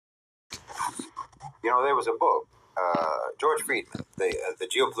There was a book, George Friedman, the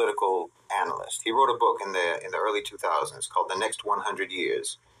geopolitical analyst. He wrote a book in the early 2000s called The Next 100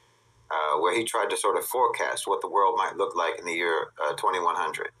 Years, where he tried to sort of forecast what the world might look like in the year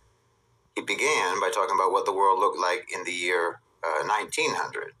 2100. He began by talking about what the world looked like in the year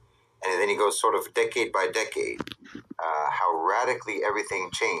 1900. And then he goes sort of decade by decade, how radically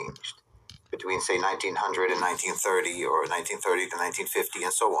everything changed between, say, 1900 and 1930, or 1930 to 1950,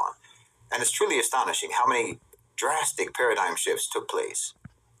 and so on. And it's truly astonishing how many drastic paradigm shifts took place.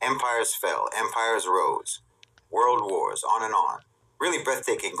 Empires fell, empires rose, world wars, on and on. Really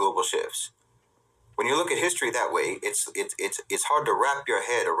breathtaking global shifts. When you look at history that way, it's hard to wrap your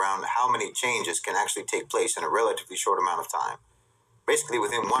head around how many changes can actually take place in a relatively short amount of time. Basically,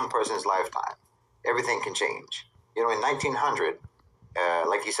 within one person's lifetime, everything can change. In 1900,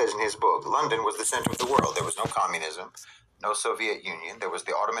 like he says in his book, London was the center of the world. There was no communism, no Soviet Union. There was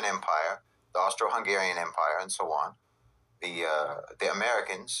the Ottoman Empire, the Austro-Hungarian Empire, and so on. The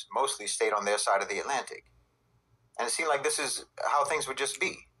Americans mostly stayed on their side of the Atlantic. And it seemed like this is how things would just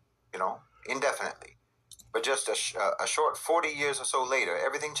be, indefinitely. But just a short 40 years or so later,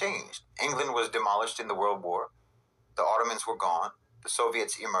 everything changed. England was demolished in the World War. The Ottomans were gone. The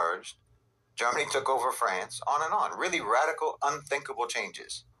Soviets emerged. Germany took over France, on and on. Really radical, unthinkable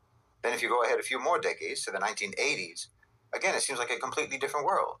changes. Then if you go ahead a few more decades to the 1980s, again, it seems like a completely different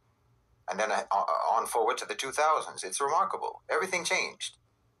world. And then on forward to the 2000s, it's remarkable. Everything changed.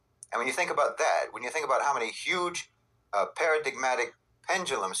 And when you think about that, when you think about how many huge paradigmatic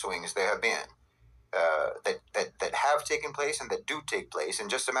pendulum swings there have been, that have taken place and that do take place in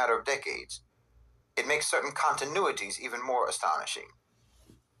just a matter of decades, it makes certain continuities even more astonishing.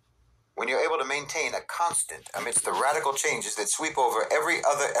 When you're able to maintain a constant amidst the radical changes that sweep over every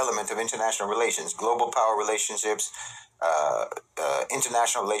other element of international relations, global power relationships,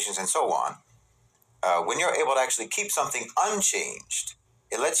 international relations, and so on, when you're able to actually keep something unchanged,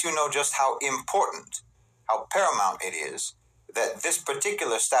 it lets you know just how important, how paramount it is that this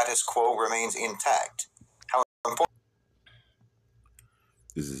particular status quo remains intact. How important.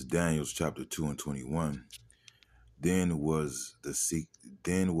 This is Daniel chapter 2 and 21. Then was the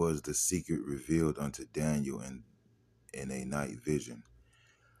secret revealed unto Daniel in a night vision.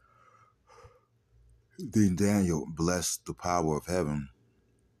 Then Daniel blessed the power of heaven,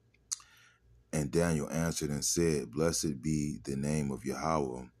 and Daniel answered and said, Blessed be the name of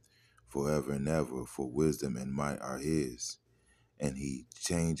Yahweh forever and ever, for wisdom and might are his. And he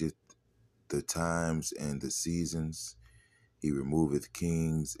changeth the times and the seasons. He removeth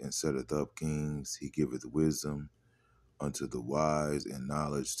kings and setteth up kings. He giveth wisdom unto the wise and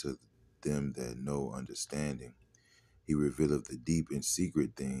knowledge to them that know understanding. He revealeth the deep and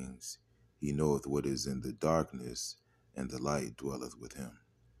secret things. He knoweth what is in the darkness, and the light dwelleth with him.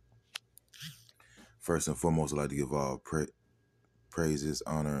 First and foremost, I'd like to give all praises,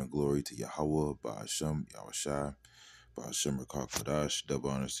 honor, and glory to Yahweh, Ba'ashem, Yahushua, Ba'ashem Rakak Kadash.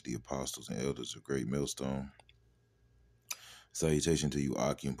 Double honors to the apostles and elders of Great Millstone. Salutation to you,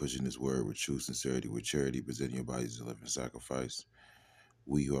 Akim, pushing this word with true sincerity, with charity, presenting your bodies as a living sacrifice.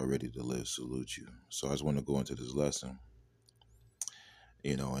 We who are ready to live salute you. So I just want to go into this lesson,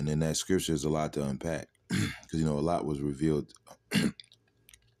 and in that scripture is a lot to unpack because, a lot was revealed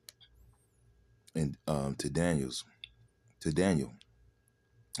in to Daniel,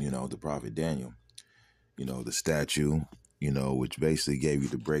 the prophet Daniel, the statue, which basically gave you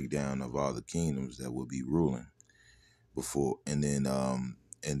the breakdown of all the kingdoms that would be ruling before, and then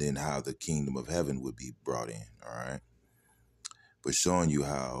how the kingdom of heaven would be brought in. All right. But showing you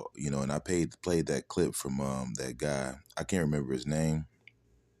how, and I played that clip from that guy. I can't remember his name.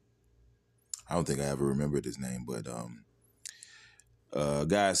 I don't think I ever remembered his name, but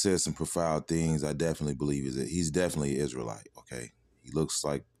guy says some profound things. I definitely believe he's definitely an Israelite. Okay, he looks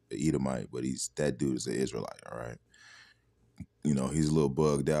like an Edomite, but that dude is an Israelite. All right, he's a little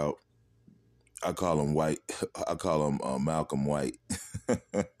bugged out. I call him White. I call him Malcolm White.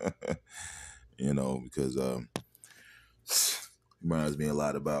 Because he reminds me a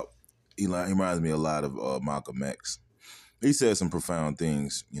lot of Malcolm X. He said some profound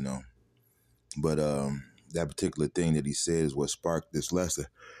things, but that particular thing that he said is what sparked this lesson.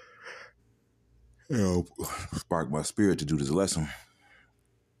 Sparked my spirit to do this lesson.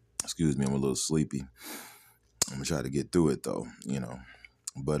 Excuse me, I'm a little sleepy. I'm gonna try to get through it though,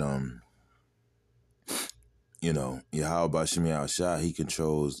 But Yahweh Shem Shah, he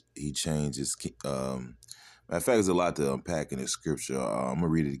changes. Matter of fact, there's a lot to unpack in this scripture. I'm gonna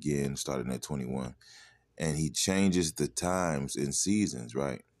read it again, starting at 21. And he changes the times and seasons,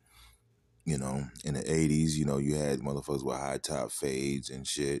 right? In the 80s, you had motherfuckers with high top fades and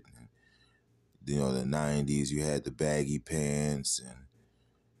shit. The 90s you had the baggy pants, and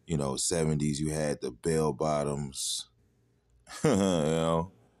 70s you had the bell bottoms. Yahweh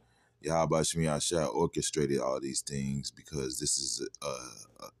Shemi Yahshua orchestrated all these things because this is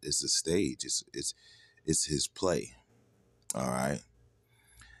it's a stage. It's his play. All right,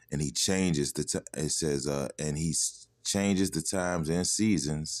 and he changes it says and he changes the times and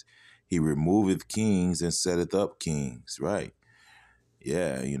seasons. He removeth kings and setteth up kings. Right.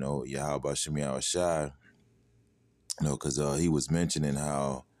 Yeah. Yahweh Shemi Yahshua. Because he was mentioning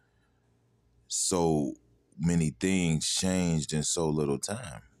how so many things changed in so little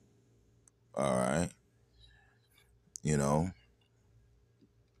time. All right. You know,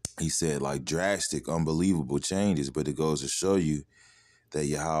 he said like drastic, unbelievable changes, but it goes to show you that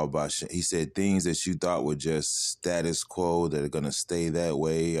Yahweh, he said things that you thought were just status quo that are going to stay that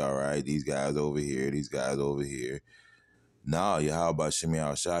way. All right. These guys over here, these guys over here. Now Yahweh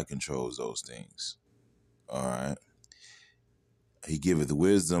Shemi Shai controls those things. All right. He giveth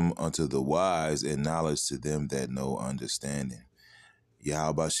wisdom unto the wise and knowledge to them that know understanding.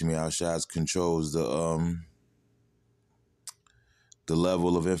 Yahweh Shemi Shai controls the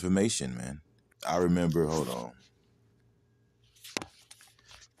level of information, man. I remember, hold on.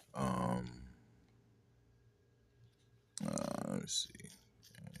 Let's see.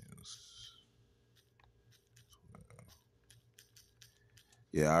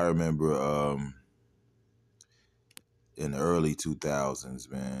 Yeah, I remember in the early 2000s,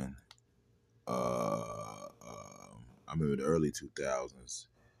 man. I remember the early 2000s.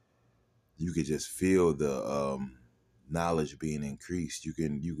 You could just feel the knowledge being increased. You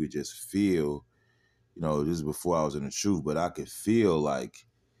could just feel, this is before I was in the truth, but I could feel like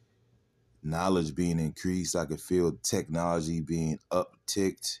knowledge being increased. I could feel technology being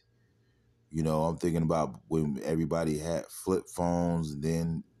upticked. I'm thinking about when everybody had flip phones, and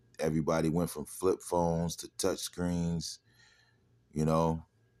then everybody went from flip phones to touch screens,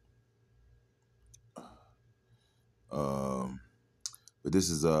 But this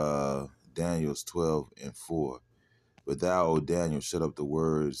is Daniel's 12:4. But thou, O Daniel, shut up the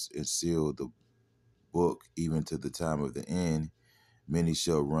words and seal the book even to the time of the end. Many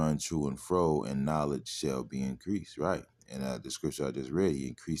shall run to and fro, and knowledge shall be increased. Right. And the scripture I just read, he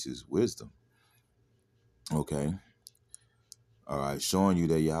increases wisdom. Okay. All right. Showing you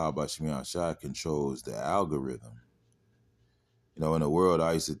that Yahweh Shemi Shai controls the algorithm. In the world,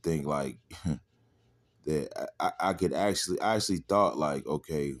 I used to think like that I actually thought like,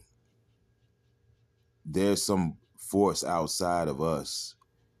 okay, there's some force outside of us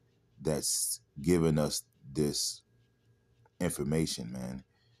that's giving us this information, man.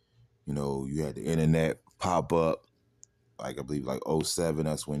 You had the internet pop up, like I believe like '07.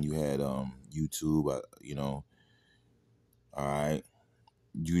 That's when you had YouTube. All right.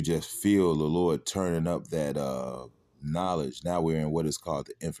 You just feel the Lord turning up that knowledge. Now we're in what is called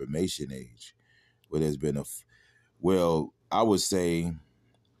the information age, where there's been I would say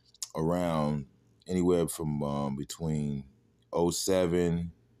around anywhere from between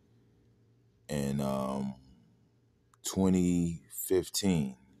 '07 and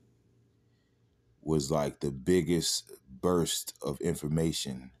 2015 was like the biggest burst of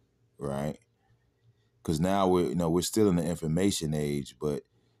information, right? Because now we're still in the information age, but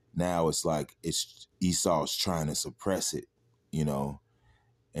now it's like it's Esau's trying to suppress it,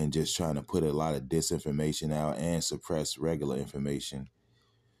 and just trying to put a lot of disinformation out and suppress regular information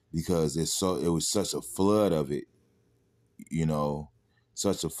because it was such a flood of it,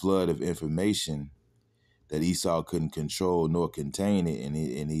 such a flood of information that Esau couldn't control nor contain it, and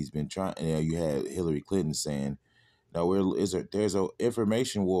he's been trying. You had Hillary Clinton saying, "No, there's a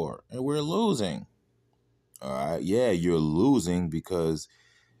information war, and we're losing." All right, yeah, you're losing because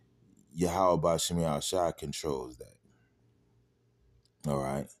Yahweh Shemi Shai controls that. All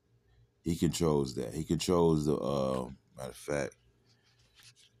right, he controls that. He controls the matter of fact.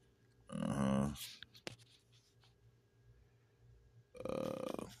 Uh,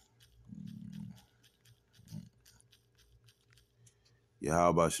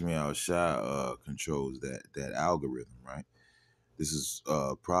 Yahweh Shemi Shai controls that algorithm, right? This is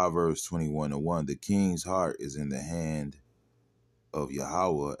Proverbs 21:1. The king's heart is in the hand of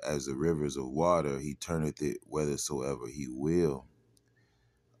Yahweh as the rivers of water. He turneth it whithersoever he will.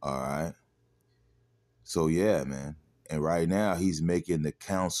 All right. So yeah, man. And right now he's making the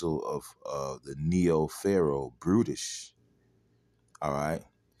council of the neo pharaoh brutish. All right.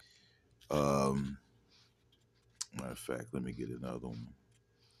 Matter of fact, let me get another one.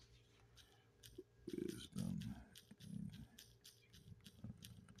 Wisdom.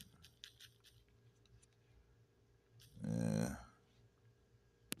 Yeah.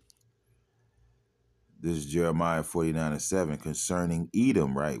 This is Jeremiah 49:7 concerning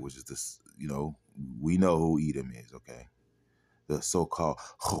Edom, right? Which is this, we know who Edom is, okay? The so-called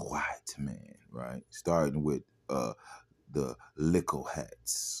white man, right? Starting with the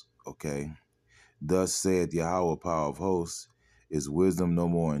Lickle-hats, okay? Thus saith Yahweh, power of hosts, is wisdom no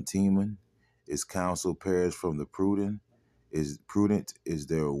more in Teman? Is counsel perished from the prudent? Is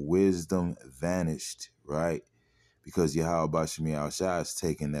their wisdom vanished, right? Because Yahweh Bashimi Al-Shai is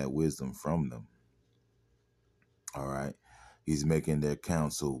taking that wisdom from them. All right. He's making their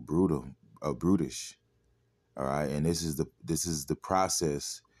counsel brutish. All right. And this is the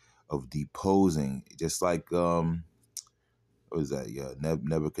process of deposing, just like what is that? Yeah,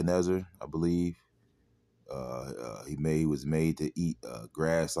 Nebuchadnezzar, I believe. He was made to eat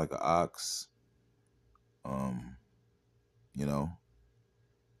grass like an ox. Um, you know,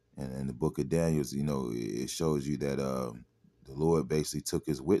 and in the book of Daniel, it shows you that the Lord basically took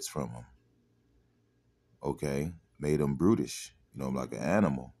his wits from him. Okay, made him brutish. Like an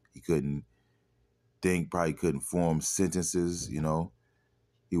animal. He couldn't think, probably couldn't form sentences.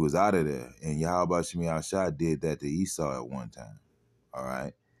 He was out of there. And Yahweh Shemi Ashai did that to Esau at one time. All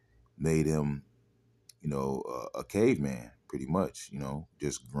right, made him, a caveman, pretty much.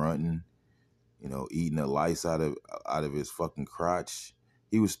 Just grunting. Eating the lice out of his fucking crotch.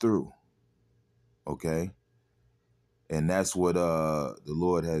 He was through. Okay. And that's what the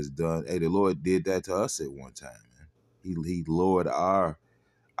Lord has done. Hey, the Lord did that to us at one time, man. He lowered our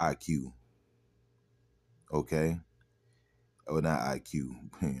IQ. Okay. Oh, not IQ.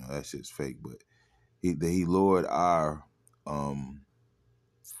 That shit's fake, but he lowered our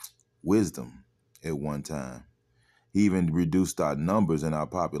wisdom at one time. He even reduced our numbers and our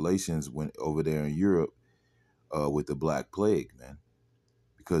populations when over there in Europe with the Black Plague, man.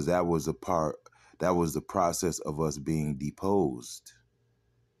 Because that was the process of us being deposed.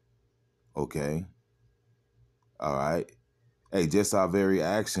 Okay. All right. Hey, just our very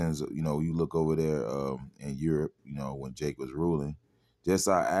actions, you look over there in Europe, when Jake was ruling, just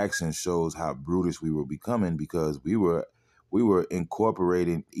our actions shows how brutish we were becoming because we were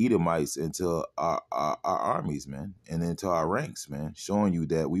incorporating Edomites into our armies, man, and into our ranks, man, showing you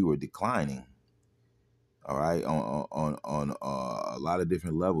that we were declining. All right, on a lot of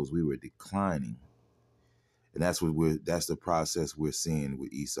different levels, we were declining, and that's the process we're seeing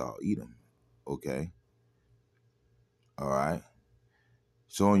with Esau, Edom. Okay, all right.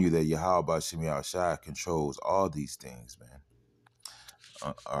 Showing you that Yahweh Bashimi Al-Shai controls all these things, man.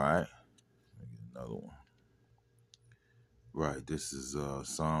 All right. Let me get another one. Right. This is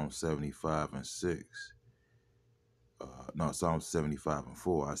Psalm 75 and 6. Psalm 75 and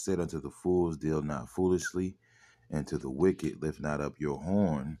 4. I said unto the fools, deal not foolishly, and to the wicked, lift not up your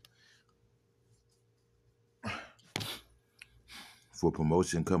horn. For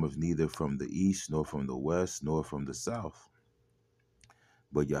promotion cometh neither from the east, nor from the west, nor from the south.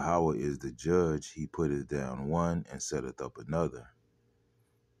 But Yahweh is the judge. He putteth down one and setteth up another.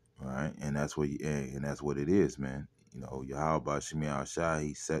 All right, and that's what it is, man. Yahweh Shemi Al-Shai,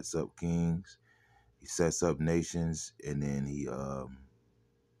 he sets up kings, he sets up nations, and then he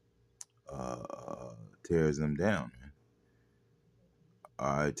tears them down, man.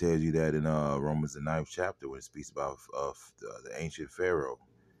 It tells you that in Romans the 9th chapter when it speaks about the ancient Pharaoh.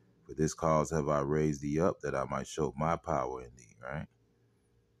 For this cause have I raised thee up, that I might show my power in thee, right?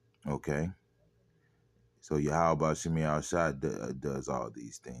 Okay. So Yahweh Shemi Al-Shai does all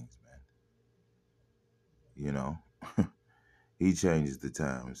these things, man. He changes the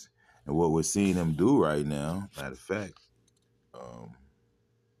times. And what we're seeing him do right now, matter of fact,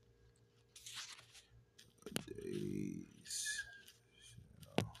 days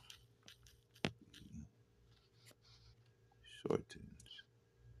shortened.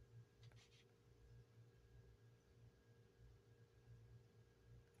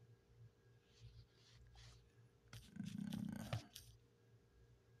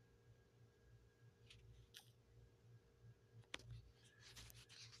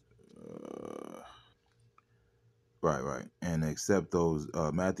 Right. And except those,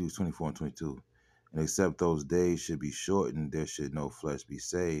 Matthew 24 and 22, and except those days should be shortened, there should no flesh be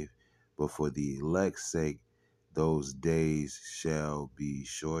saved. But for the elect's sake, those days shall be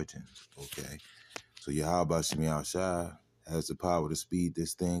shortened. Okay. So Yahweh Shemi Al-Shai has the power to speed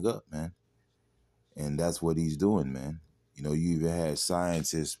this thing up, man. And that's what he's doing, man. You even had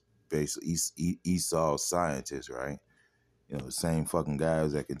scientists, basically Esau scientists, right? The same fucking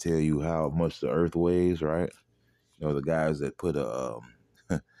guys that can tell you how much the earth weighs, right? The guys that put a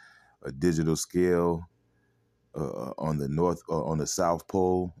digital scale on the South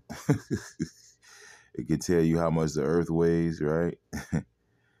Pole. It can tell you how much the earth weighs, right?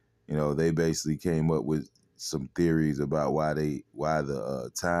 They basically came up with some theories about why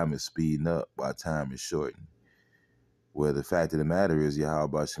the time is speeding up, why time is shortened. Well, the fact of the matter is,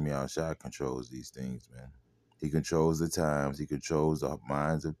 Yahweh Shem Shah controls these things, man. He controls the times. He controls the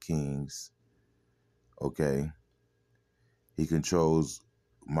minds of kings. Okay. He controls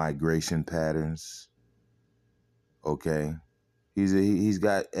migration patterns. Okay. He's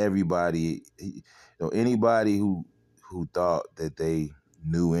got everybody. Anybody who thought that they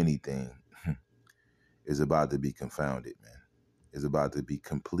knew anything is about to be confounded, man. Is about to be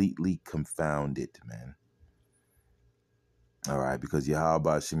completely confounded, man. All right, because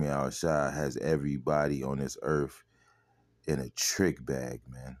Yahweh Shem Shah has everybody on this earth in a trick bag,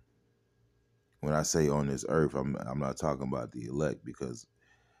 man. When I say on this earth, I'm not talking about the elect, because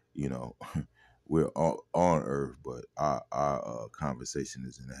we're on earth, but our conversation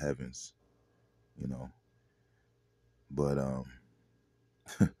is in the heavens, But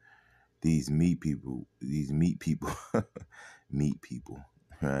these meat people, meat people,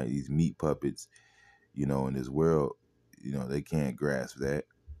 right? These meat puppets, in this world, they can't grasp that.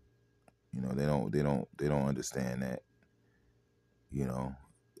 They don't understand that.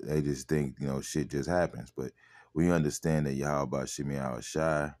 They just think, shit just happens. But we understand that Yahweh Shem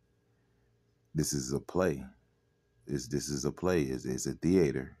Shai, this is a play. This is a play. It's a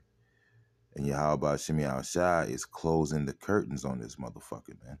theater. And Yahweh Shem Shai is closing the curtains on this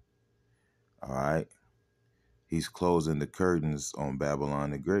motherfucker, man. All right? He's closing the curtains on Babylon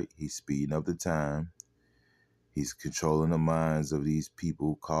the Great. He's speeding up the time. He's controlling the minds of these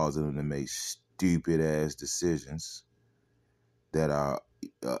people, causing them to make stupid-ass decisions that are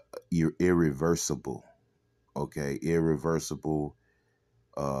irreversible, okay? Irreversible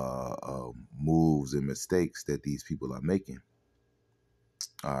moves and mistakes that these people are making,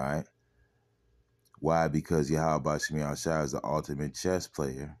 all right? Why? Because Yahweh Shem Shai is the ultimate chess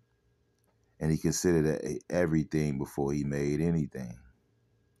player, and he considered everything before he made anything.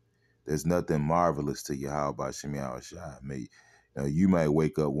 There's nothing marvelous to Yahweh Shem Shai. You might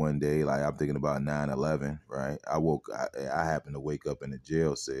wake up one day, like I'm thinking about 9/11, right? I happened to wake up in a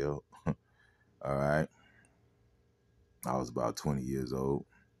jail cell, all right? I was about 20 years old,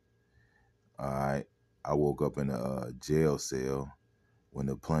 all right? I woke up in a jail cell when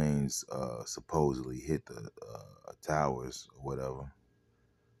the planes supposedly hit the towers or whatever,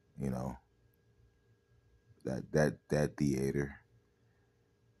 that theater,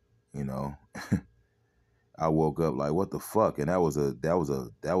 I woke up like, what the fuck? And that was a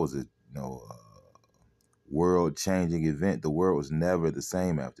world changing event. The world was never the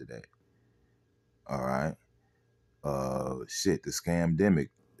same after that. All right. The scamdemic,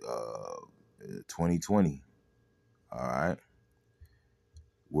 2020. All right.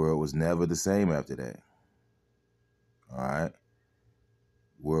 World was never the same after that. All right.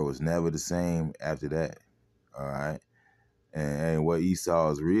 World was never the same after that. All right. And what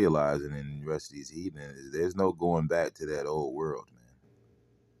Esau is realizing, and the rest of these heathen, is there's no going back to that old world, man.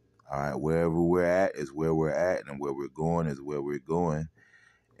 All right, wherever we're at is where we're at, and where we're going is where we're going.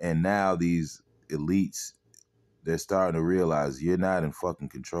 And now these elites, they're starting to realize you're not in fucking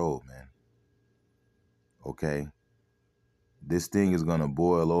control, man. Okay? This thing is going to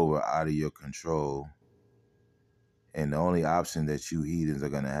boil over out of your control. And the only option that you heathens are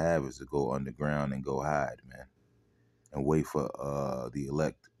going to have is to go underground and go hide, man. And wait for the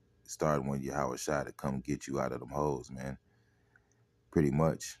elect, starting with Yahweh Shai, to come get you out of them holes, man. Pretty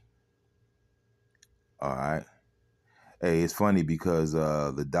much. All right? Hey, it's funny because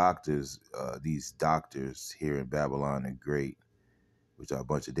the doctors, these doctors here in Babylon are great, which are a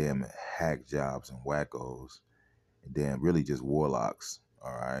bunch of damn hack jobs and wackos, and damn really just warlocks,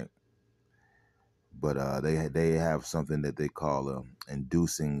 all right? But they have something that they call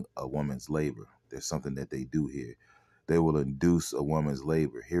inducing a woman's labor. There's something that they do here. They will induce a woman's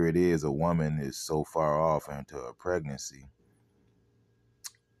labor. Here it is, a woman is so far off into her pregnancy,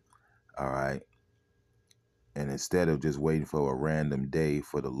 all right? And instead of just waiting for a random day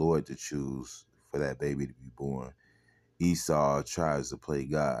for the Lord to choose for that baby to be born, Esau tries to play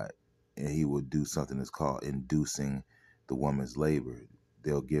God, and he will do something that's called inducing the woman's labor.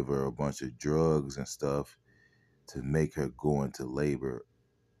 They'll give her a bunch of drugs and stuff to make her go into labor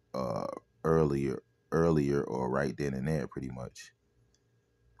earlier, or right then and there, pretty much.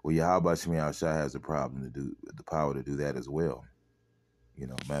 Well, Yahweh Shem Shai has the power to do that as well.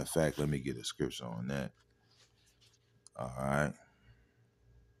 Matter of fact, let me get a scripture on that. All right.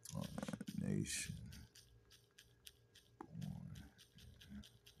 Nation.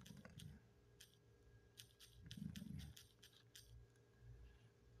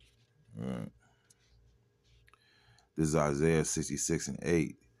 All right. This is Isaiah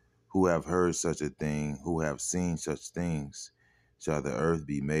 66:8. Who have heard such a thing, who have seen such things? Shall the earth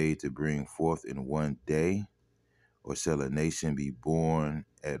be made to bring forth in one day? Or shall a nation be born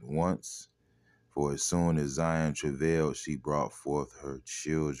at once? For as soon as Zion travailed, she brought forth her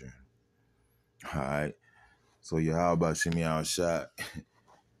children. All right. So Yahweh Shemiah Shai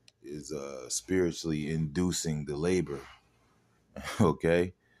is spiritually inducing the labor.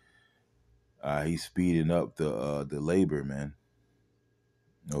 Okay. He's speeding up the labor, man.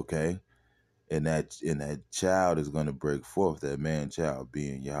 Okay. And that child is going to break forth, that man child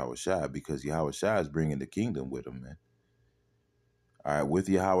being Yahweh Shai, because Yahweh Shai is bringing the kingdom with him, man. All right, with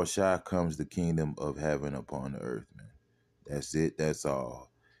Yahweh Shai comes the kingdom of heaven upon the earth, man. That's it. That's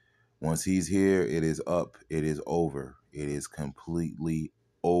all. Once he's here, it is up. It is over. It is completely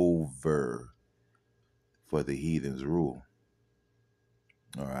over for the heathens' rule.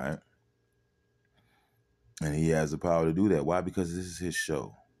 All right. And he has the power to do that. Why? Because this is his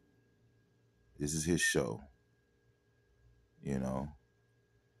show. This is his show. You know.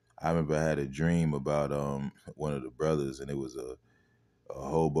 I remember I had a dream about one of the brothers, and it was a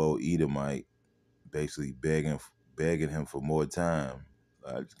hobo Edomite basically begging him for more time.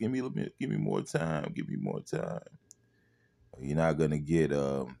 Just give me a little bit, give me more time, give me more time. You're not gonna get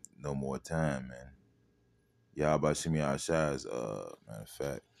no more time, man. Yahweh Shemi Shai is matter of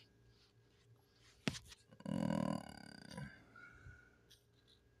fact. Um,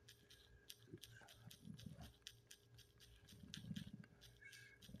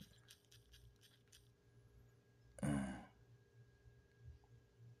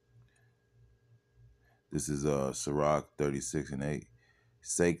 this is Sirach 36:8.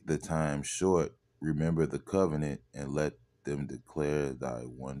 Sake the time short, remember the covenant, and let them declare thy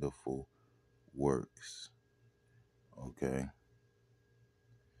wonderful works. Okay.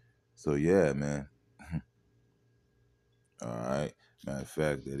 So yeah, man. All right. Matter of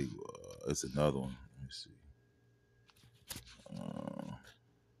fact, that it's another one. Let me see.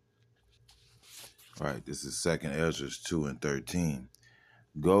 All right, this is 2nd Ezra 2:13.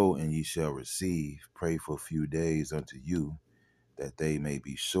 Go and ye shall receive. Pray for a few days unto you, that they may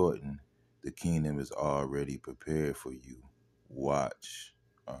be shortened. The kingdom is already prepared for you. Watch.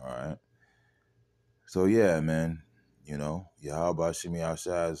 All right. So yeah, man. You know, Yahweh Shemi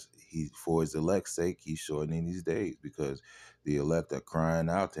Shai, he for his elect's sake, he's shortening these days because the elect are crying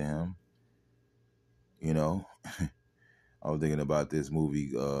out to him. You know, I was thinking about this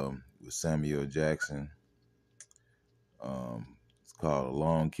movie with Samuel Jackson. It's called A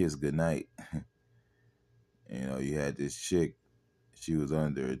Long Kiss Goodnight. You know, you had this chick, she was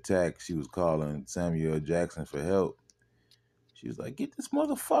under attack. She was calling Samuel Jackson for help. She was like, "Get this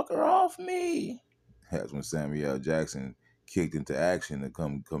motherfucker off me." That's when Samuel Jackson kicked into action to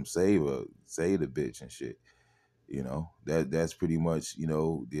come save her, save the bitch and shit. You know, that's pretty much, you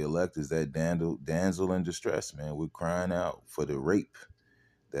know, the elect is that damsel in distress, man. We're crying out for the rape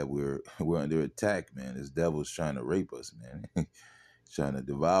that we're under attack, man. This devil's trying to rape us, man. Trying to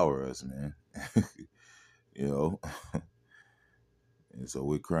devour us, man. You know. And so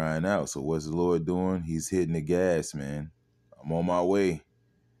we're crying out. So what's the Lord doing? He's hitting the gas, man. I'm on my way.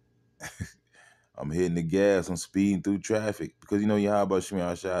 I'm hitting the gas. I'm speeding through traffic. Because, you know, Yahweh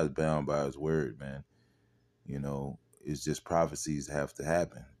Shemi Shai is bound by his word, man. You know, it's just prophecies have to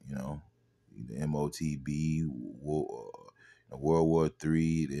happen, you know. The MOTB, World War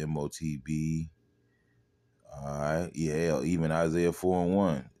III, the MOTB. All right. Yeah, even Isaiah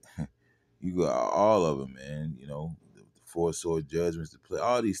 4:1. You got all of them, man. You know, the four sword judgments to play.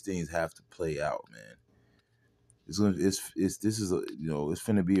 All these things have to play out, man. This is it's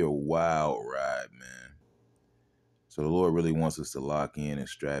finna be a wild ride, man. So the Lord really wants us to lock in and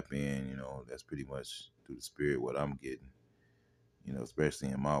strap in. You know, that's pretty much through the Spirit what I'm getting. You know, especially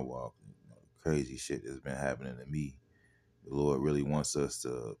in my walk, crazy shit that's been happening to me. The Lord really wants us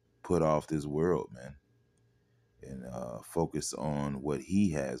to put off this world, man, and focus on what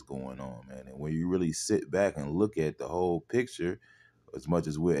He has going on, man. And when you really sit back and look at the whole picture, as much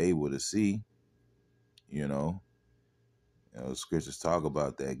as we're able to see, you know, scriptures talk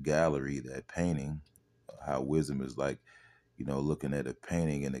about that gallery, that painting, how wisdom is like, you know, looking at a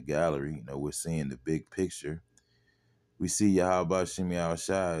painting in a gallery. You know, we're seeing the big picture. We see Yahweh Shemi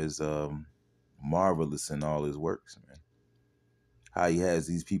Shai is marvelous in all his works, man. How he has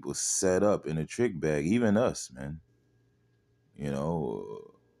these people set up in a trick bag, even us, man. You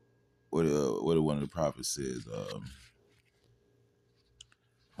know, what one of the prophets says.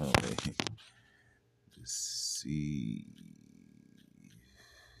 Oh, let's see.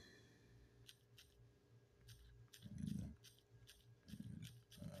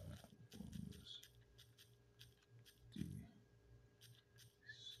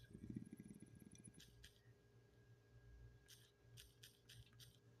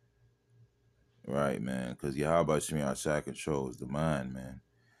 Right, man. Because Yahweh Shemi Shai controls the mind, man.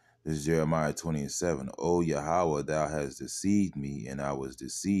 This is Jeremiah 20:7. O Yahweh, thou hast deceived me, and I was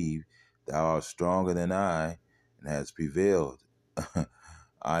deceived. Thou art stronger than I, and hast prevailed.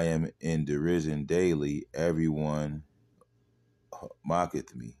 I am in derision daily. Everyone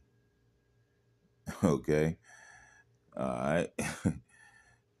mocketh me. Okay? All right.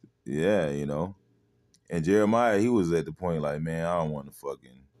 Yeah, you know. And Jeremiah, he was at the point like, man, I don't want to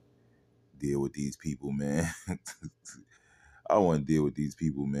fucking deal with these people, man. I don't want to deal with these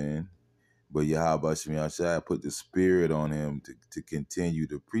people, man. But Yahweh Shemi Shai put the spirit on him to continue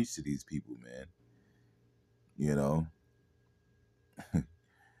to preach to these people, man. You know,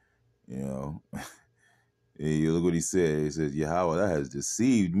 you know. You look what he said. He says, Yahweh, that has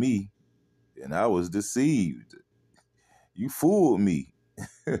deceived me, and I was deceived. You fooled me.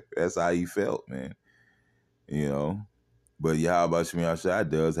 That's how he felt, man. You know. But Yahweh Shemi Shai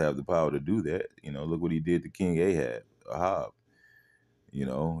does have the power to do that. You know, look what he did to King Ahab. You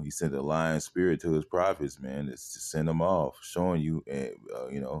know, he sent a lying spirit to his prophets, man, to send them off, showing you,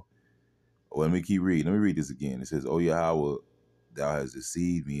 you know. Well, let me keep reading. Let me read this again. It says, O Yahweh, thou hast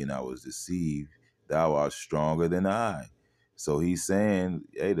deceived me, and I was deceived. Thou art stronger than I. So he's saying,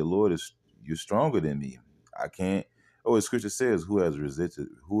 hey, the Lord you're stronger than me. I can't. Oh, the scripture says, who has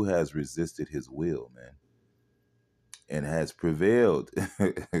resisted his will, man, and has prevailed.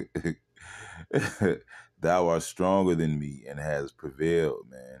 Thou art stronger than me and has prevailed,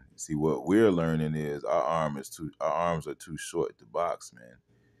 man. See, what we're learning is our arms are too short to box, man.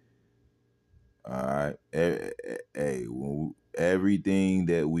 All right. Hey, everything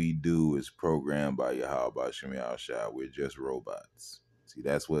that we do is programmed by Yahweh Shemi Shai. We're just robots. See,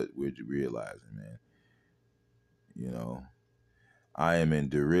 that's what we're realizing, man. You know, I am in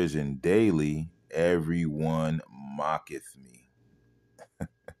derision daily. Everyone mocketh me.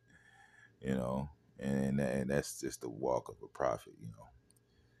 You know, and that's just the walk of a prophet. You know.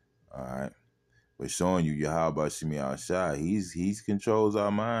 All right. But showing you Yahweh Shemi Shai, he's controls our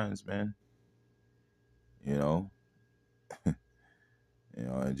minds, man. You know. You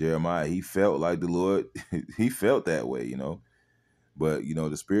know, and Jeremiah, he felt like the Lord, he felt that way, you know. But you know,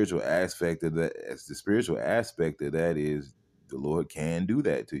 the spiritual aspect of that, is the Lord can do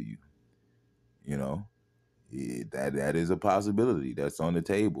that to you. You know, that is a possibility. That's on the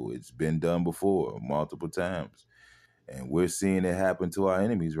table. It's been done before multiple times, and we're seeing it happen to our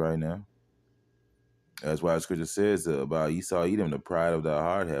enemies right now. That's why the scripture says about Esau, Edom, the pride of thy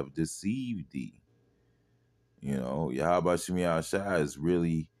heart have deceived thee. You know, Yahweh Shemi Shai is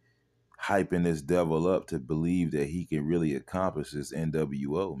really hyping this devil up to believe that he can really accomplish this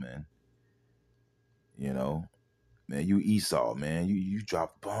NWO, man. You know, man, you Esau, man. You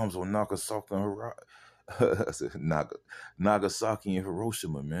dropped bombs on Nagasaki and Nagasaki and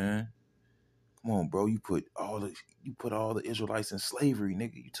Hiroshima, man. Come on, bro. You put all the Israelites in slavery,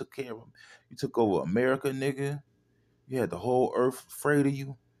 nigga. You took care of them. You took over America, nigga. You had the whole earth afraid of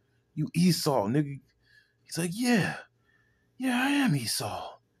you. You Esau, nigga. He's like, yeah, I am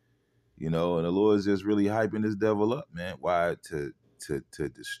Esau. You know, and the Lord's just really hyping this devil up, man. Why? To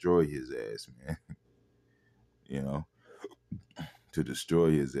destroy his ass, man. You know, to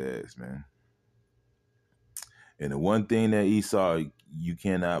destroy his ass, man. And the one thing that Esau you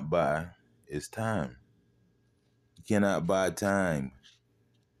cannot buy is time. You cannot buy time.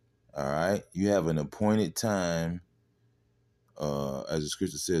 All right, you have an appointed time. As the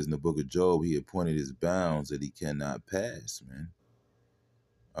scripture says in the book of Job, he appointed his bounds that he cannot pass, man.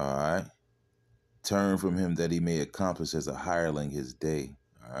 All right. Turn from him that he may accomplish as a hireling his day.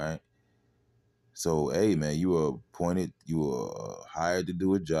 All right. So, hey, man, you were appointed, you were hired to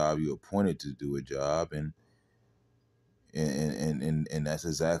do a job, you were appointed to do a job, and that's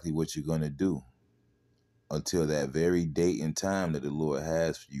exactly what you're going to do until that very date and time that the Lord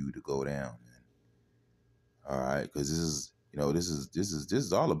has for you to go down, man. All right, because this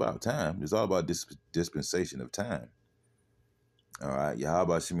is all about time. It's all about dispensation of time. All right,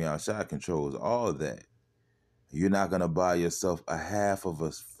 Yahweh Shemi Shai controls all of that. You're not going to buy yourself a half of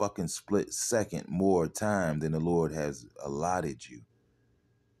a fucking split second more time than the Lord has allotted you.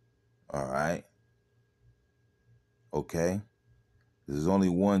 All right. Okay. There's only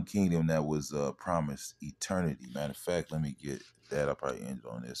one kingdom that was promised eternity. Matter of fact, let me get that. I'll probably end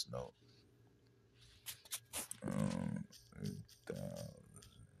on this note. 1,000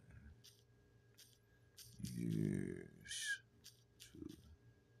 years to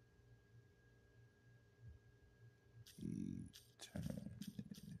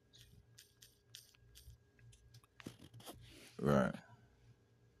eternity. Right.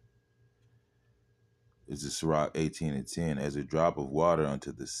 This is Sirach 18:10. As a drop of water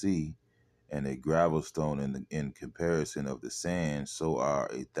unto the sea, and a gravel stone in comparison of the sand, so are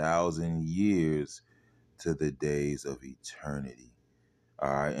 1,000 years to the days of eternity.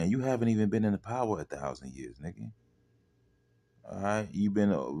 All right, and you haven't even been in the power 1,000 years, nigga. All right, you've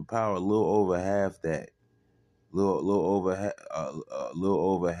been in power a little over half that, little over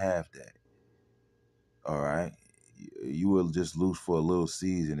half that. All right, you will just lose for a little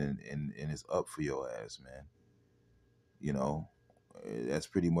season, and it's up for your ass, man. You know, that's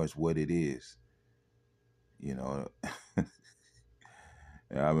pretty much what it is. You know,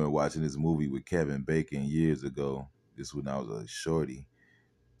 and I've been watching this movie with Kevin Bacon years ago. This when I was a shorty.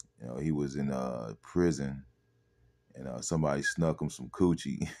 You know, he was in prison, and somebody snuck him some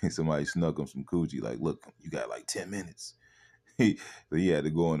coochie. Somebody snuck him some coochie. Like, look, you got like 10 minutes. So he had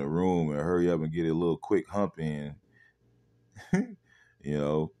to go in the room and hurry up and get a little quick hump in. You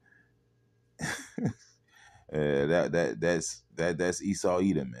know, that's Esau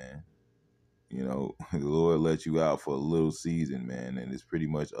Edom, man. You know, the Lord let you out for a little season, man, and it's pretty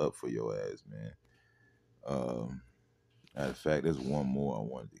much up for your ass, man. Matter of fact, there's one more I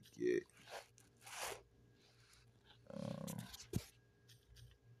wanted to get. Um,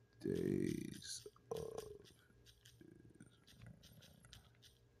 days of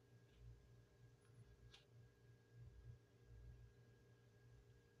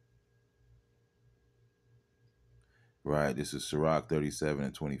Right, this is Sirach 37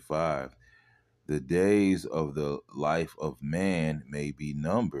 and 25. The days of the life of man may be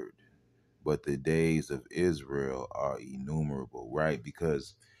numbered, but the days of Israel are innumerable, right?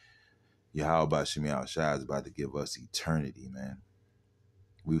 Because Yahweh Shemi Shai is about to give us eternity, man.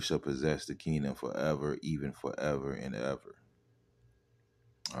 We shall possess the kingdom forever, even forever and ever.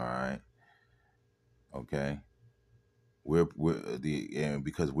 All right. Okay. And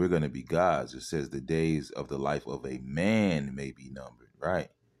because we're going to be gods, it says the days of the life of a man may be numbered, right?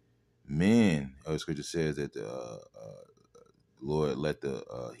 Men, scripture says that the Lord let the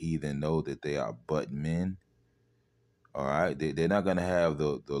heathen know that they are but men. All right, they're not gonna have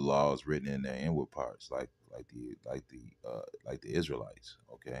the laws written in their inward parts like the Israelites.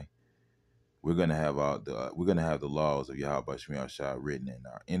 Okay, we're gonna have the laws of Yahweh Shemi Shai written in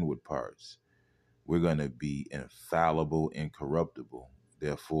our inward parts. We're gonna be infallible, incorruptible.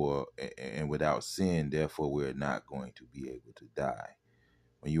 Therefore, and without sin, therefore, we're not going to be able to die.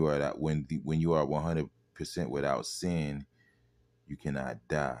 When you are when you are 100% without sin, you cannot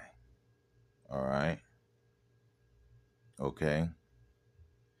die. All right. Okay.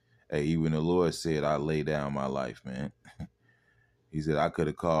 Hey, even the Lord said, I lay down my life, man. He said, I could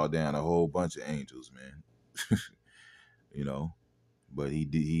have called down a whole bunch of angels, man. You know, but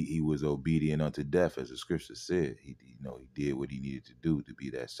he was obedient unto death, as the scripture said. He did what he needed to do to be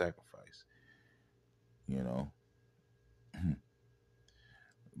that sacrifice, you know.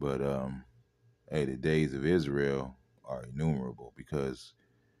 But, hey, the days of Israel are innumerable because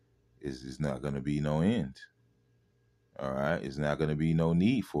it's not going to be no end. All right. It's not going to be no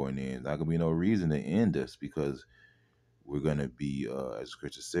need for an end. It's not going to be no reason to end us because we're going to be, as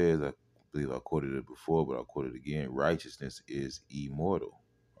scripture says, I believe I quoted it before, but I'll quote it again. Righteousness is immortal.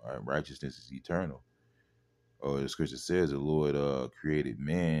 All right. Righteousness is eternal. Or the scripture says the Lord created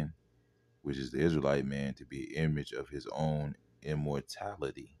man, which is the Israelite man, to be an image of his own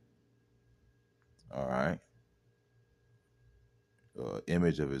immortality. All right.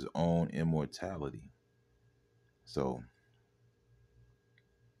 Image of his own immortality. So,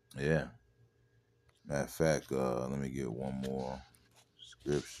 yeah. Matter of fact, let me get one more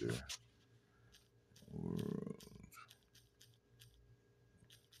scripture.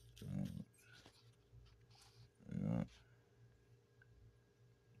 Yeah,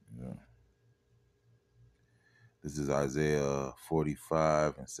 yeah. This is Isaiah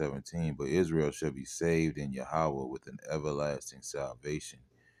 45 and 17. But Israel shall be saved in Yahweh with an everlasting salvation.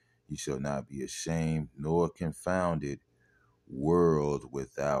 He shall not be ashamed nor confounded, world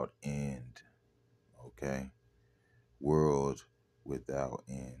without end. Okay? World without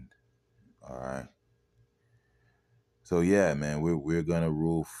end. All right. So yeah, man, we're gonna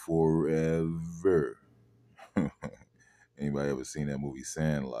rule forever. Anybody ever seen that movie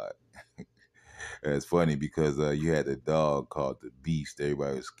Sandlot? It's funny because you had the dog called the Beast.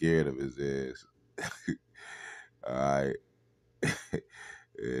 Everybody was scared of his ass. All right.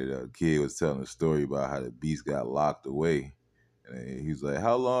 And a kid was telling a story about how the Beast got locked away. And he was like,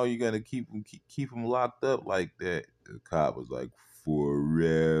 "How long you gonna keep him locked up like that?" The cop was like,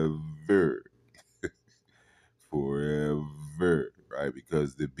 "Forever, forever." Right?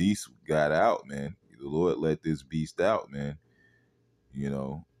 Because the Beast got out, man. The Lord let this Beast out, man. You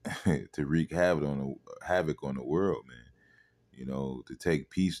know, to wreak havoc on the world, man. you know, to take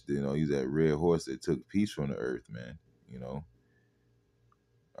peace. You know, he's that red horse that took peace from the earth, man. You know,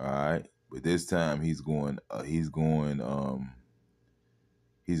 all right. But this time he's going on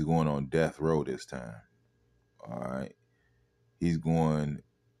death row this time. All right. He's going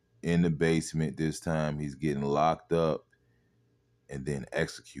in the basement this time. He's getting locked up and then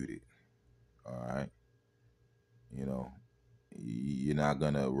executed. All right. You know, you're not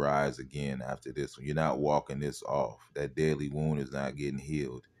going to rise again after this one. You're not walking this off. That deadly wound is not getting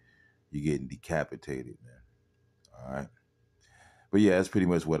healed. You're getting decapitated, man. All right. But yeah, that's pretty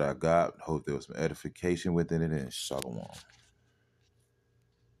much what I got. Hope there was some edification within it, and shalom.